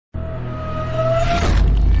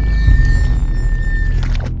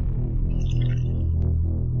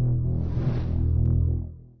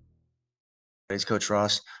It's Coach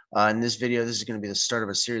Ross. In this video, this is going to be the start of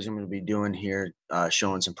a series I'm going to be doing here,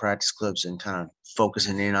 showing some practice clips and kind of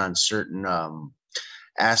focusing in on certain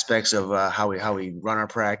aspects of how we run our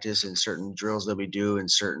practice and certain drills that we do and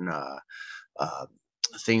certain uh,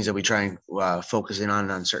 things that we try and focus in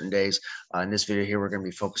on certain days. In this video here, we're going to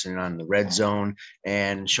be focusing on the red zone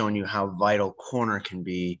and showing you how vital corner can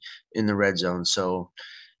be in the red zone. So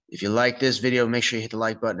if you like this video, make sure you hit the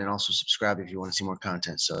like button and also subscribe if you want to see more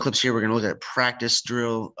content. So clips here, we're going to look at a practice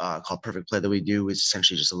drill called Perfect Play that we do. It's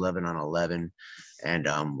essentially just 11 on 11. And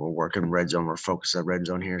we're working red zone. We're focused on red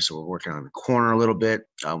zone here. So we're working on the corner a little bit.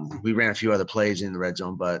 We ran a few other plays in the red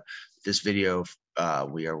zone, but this video,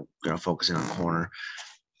 we are going to focus in on corner.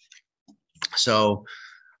 So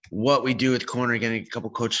what we do with corner, again, a couple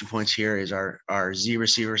coaching points here is our Z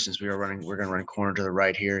receiver, since we're going to run corner to the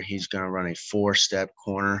right here. He's going to run a 4-step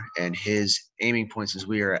corner, and his aiming point, since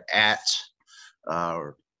we are at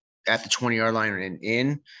the 20-yard line and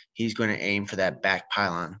in, he's going to aim for that back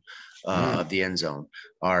pylon of the end zone.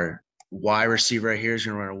 Our Y receiver right here is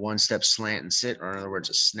going to run a 1-step slant and sit, or in other words,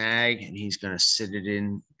 a snag, and he's going to sit it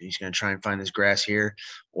in. He's going to try and find this grass here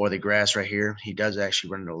or the grass right here. He does actually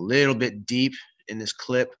run it a little bit deep in this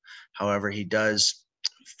clip. However, he does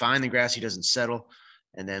find the grass. He doesn't settle.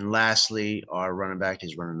 And then lastly, our running back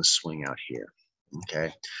is running the swing out here.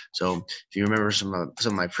 Okay. So if you remember some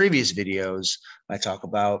of my previous videos, I talk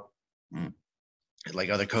about like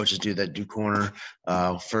other coaches do that do corner.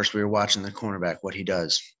 First, we were watching the cornerback, what he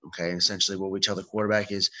does. Okay. And essentially what we tell the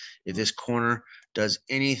quarterback is if this corner does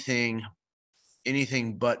anything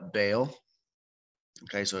but bail.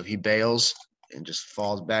 Okay. So if he bails and just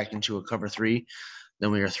falls back into a cover 3, then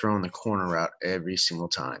we are throwing the corner route every single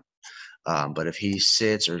time. But if he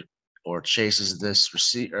sits or chases this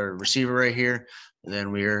receiver right here,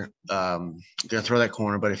 then we're going to throw that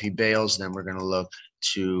corner. But if he bails, then we're going to look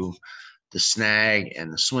to the snag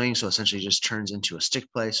and the swing. So essentially just turns into a stick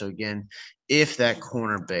play. So again, if that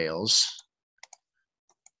corner bails,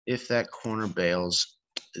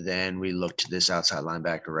 then we look to this outside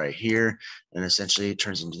linebacker right here, and essentially it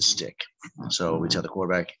turns into a stick. So we tell the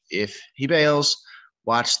quarterback, if he bails,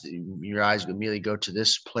 watch your eyes immediately go to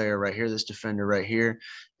this player right here, this defender right here,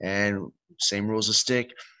 and same rules as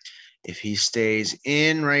stick. If he stays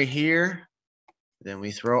in right here, then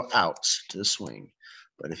we throw out to the swing.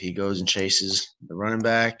 But if he goes and chases the running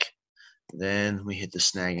back, then we hit the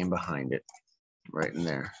snag in behind it, right in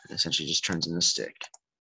there. It essentially just turns into a stick.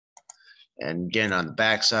 And again, on the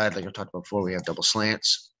backside, like I talked about before, we have double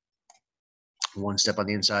slants. 1 step on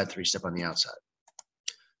the inside, 3 step on the outside.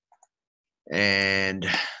 And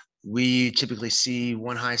we typically see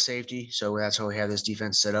 1 high safety. So that's how we have this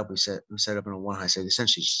defense set up. We set up in a 1 high safety,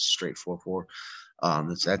 essentially just straight 4-4.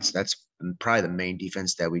 That's probably the main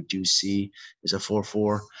defense that we do see is a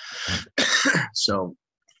 4-4. So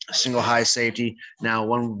a single high safety. Now,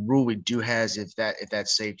 one rule we do have is if that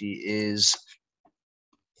safety is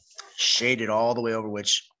shaded all the way over,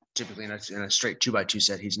 which typically in a straight 2x2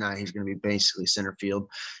 set, he's not. He's going to be basically center field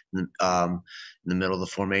in the middle of the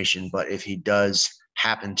formation. But if he does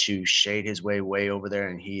happen to shade his way over there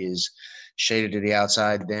and he is shaded to the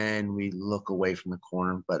outside, then we look away from the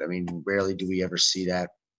corner. But I mean, rarely do we ever see that.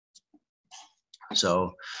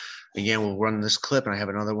 So again, we'll run this clip, and I have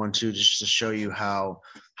another one too, just to show you how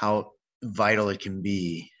vital it can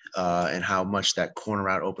be and how much that corner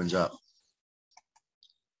route opens up.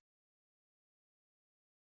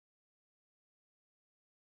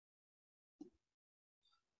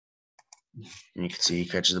 And you can see he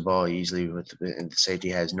catches the ball easily, and the safety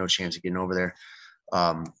has no chance of getting over there.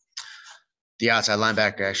 The outside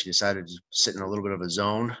linebacker actually decided to sit in a little bit of a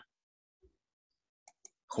zone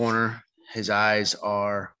corner. His eyes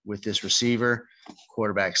are with this receiver.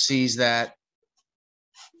 Quarterback sees that.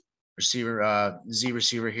 Z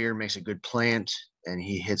receiver here makes a good plant, and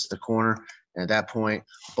he hits the corner. And at that point,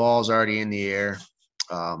 ball's already in the air.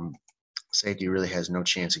 Safety really has no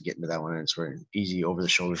chance of getting to that one, and it's an easy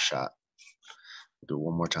over-the-shoulder shot. Do it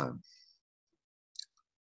one more time.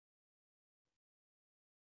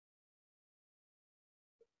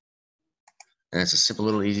 And it's a simple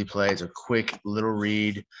little easy play. It's a quick little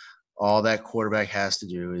read. All that quarterback has to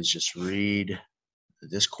do is just read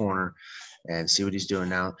this corner and see what he's doing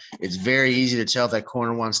now. It's very easy to tell if that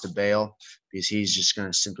corner wants to bail because he's just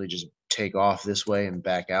going to simply just take off this way and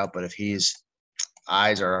back out. But if his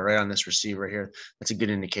eyes are right on this receiver here, that's a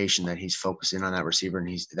good indication that he's focusing on that receiver,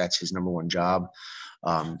 and that's his number 1 job.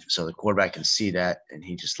 So the quarterback can see that, and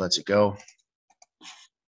he just lets it go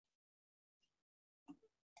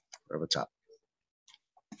over top.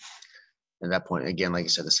 At that point, again, like I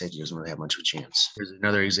said, the safety doesn't really have much of a chance. Here's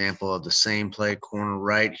another example of the same play, corner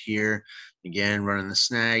right here. Again, running the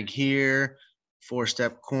snag here,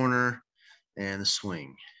 4-step corner, and the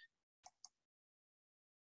swing.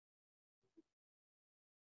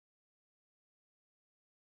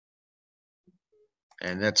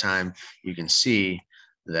 And that time you can see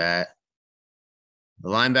that the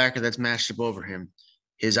linebacker that's matched up over him,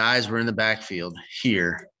 his eyes were in the backfield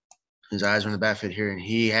here. His eyes were in the backfield here, and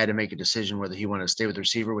he had to make a decision whether he wanted to stay with the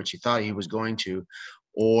receiver, which he thought he was going to,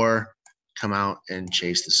 or come out and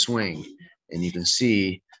chase the swing. And you can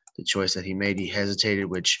see the choice that he made. He hesitated,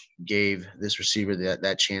 which gave this receiver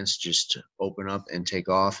that chance just to open up and take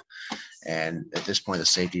off. And at this point, the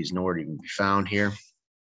safety is nowhere to even be found here.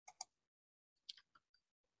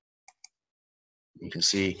 You can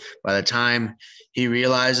see by the time he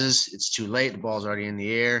realizes it's too late, the ball's already in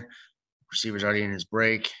the air, receiver's already in his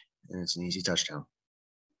break, and it's an easy touchdown.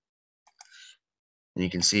 And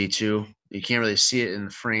you can see too, you can't really see it in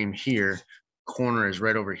the frame here. Corner is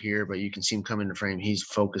right over here, but you can see him come into frame. He's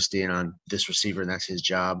focused in on this receiver, and that's his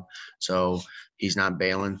job. So he's not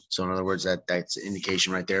bailing. So in other words, that's an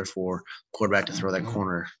indication right there for quarterback to throw that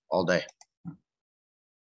corner all day.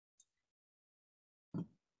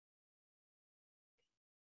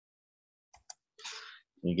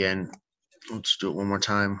 Again, let's do it one more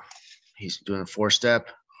time. He's doing a 4-step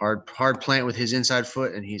hard plant with his inside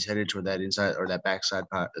foot, and he's headed toward that inside or that backside,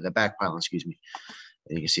 the back pylon, excuse me.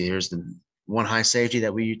 And you can see here's the one high safety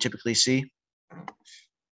that we typically see.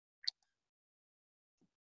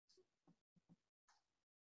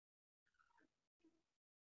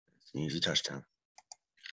 It's an easy touchdown.